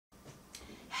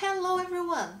Hello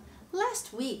everyone!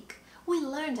 Last week we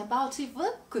learned about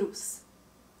Ivan Cruz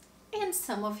and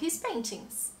some of his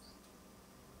paintings.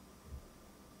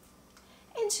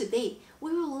 And today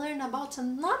we will learn about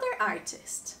another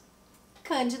artist,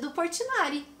 Candido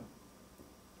Portinari.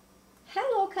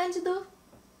 Hello Candido!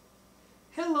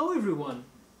 Hello everyone!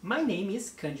 My name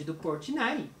is Candido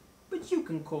Portinari, but you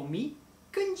can call me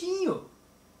Candinho.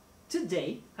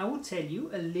 Today I will tell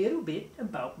you a little bit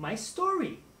about my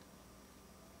story.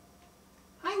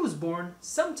 I was born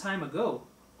some time ago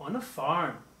on a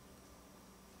farm,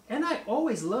 and I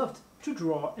always loved to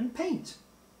draw and paint.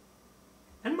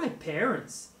 And my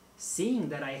parents, seeing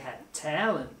that I had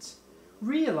talent,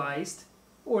 realized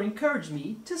or encouraged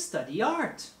me to study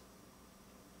art.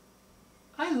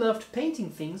 I loved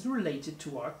painting things related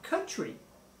to our country.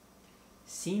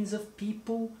 Scenes of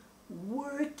people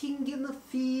working in the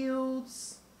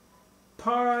fields,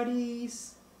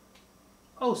 parties,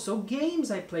 also games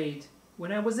I played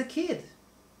when I was a kid.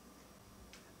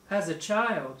 As a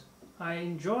child, I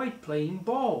enjoyed playing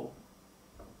ball,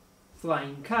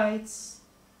 flying kites,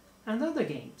 and other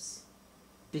games.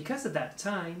 Because at that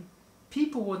time,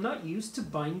 people were not used to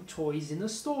buying toys in the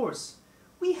stores.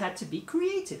 We had to be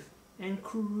creative and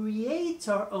create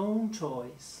our own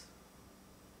toys.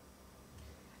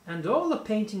 And all the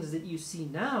paintings that you see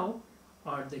now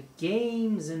are the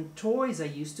games and toys I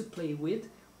used to play with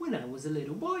when I was a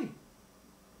little boy.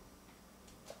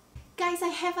 Guys, I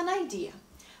have an idea.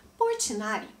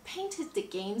 Portinari painted the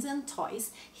games and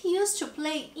toys he used to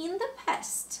play in the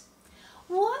past.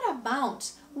 What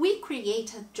about we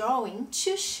create a drawing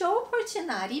to show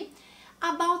Portinari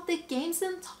about the games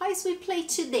and toys we play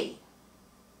today?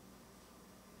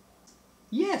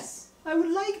 Yes, I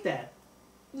would like that.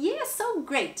 Yes, so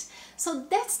great. So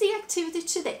that's the activity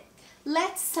today.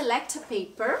 Let's select a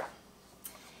paper.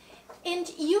 And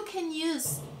you can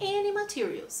use any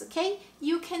materials, okay?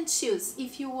 You can choose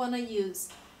if you want to use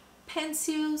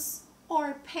pencils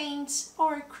or paint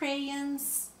or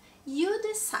crayons. You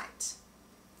decide.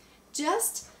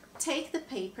 Just take the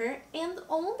paper and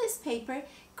on this paper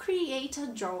create a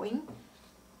drawing.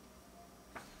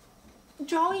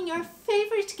 Drawing your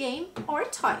favorite game or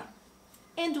toy.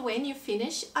 And when you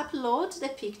finish, upload the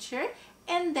picture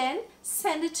and then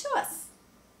send it to us.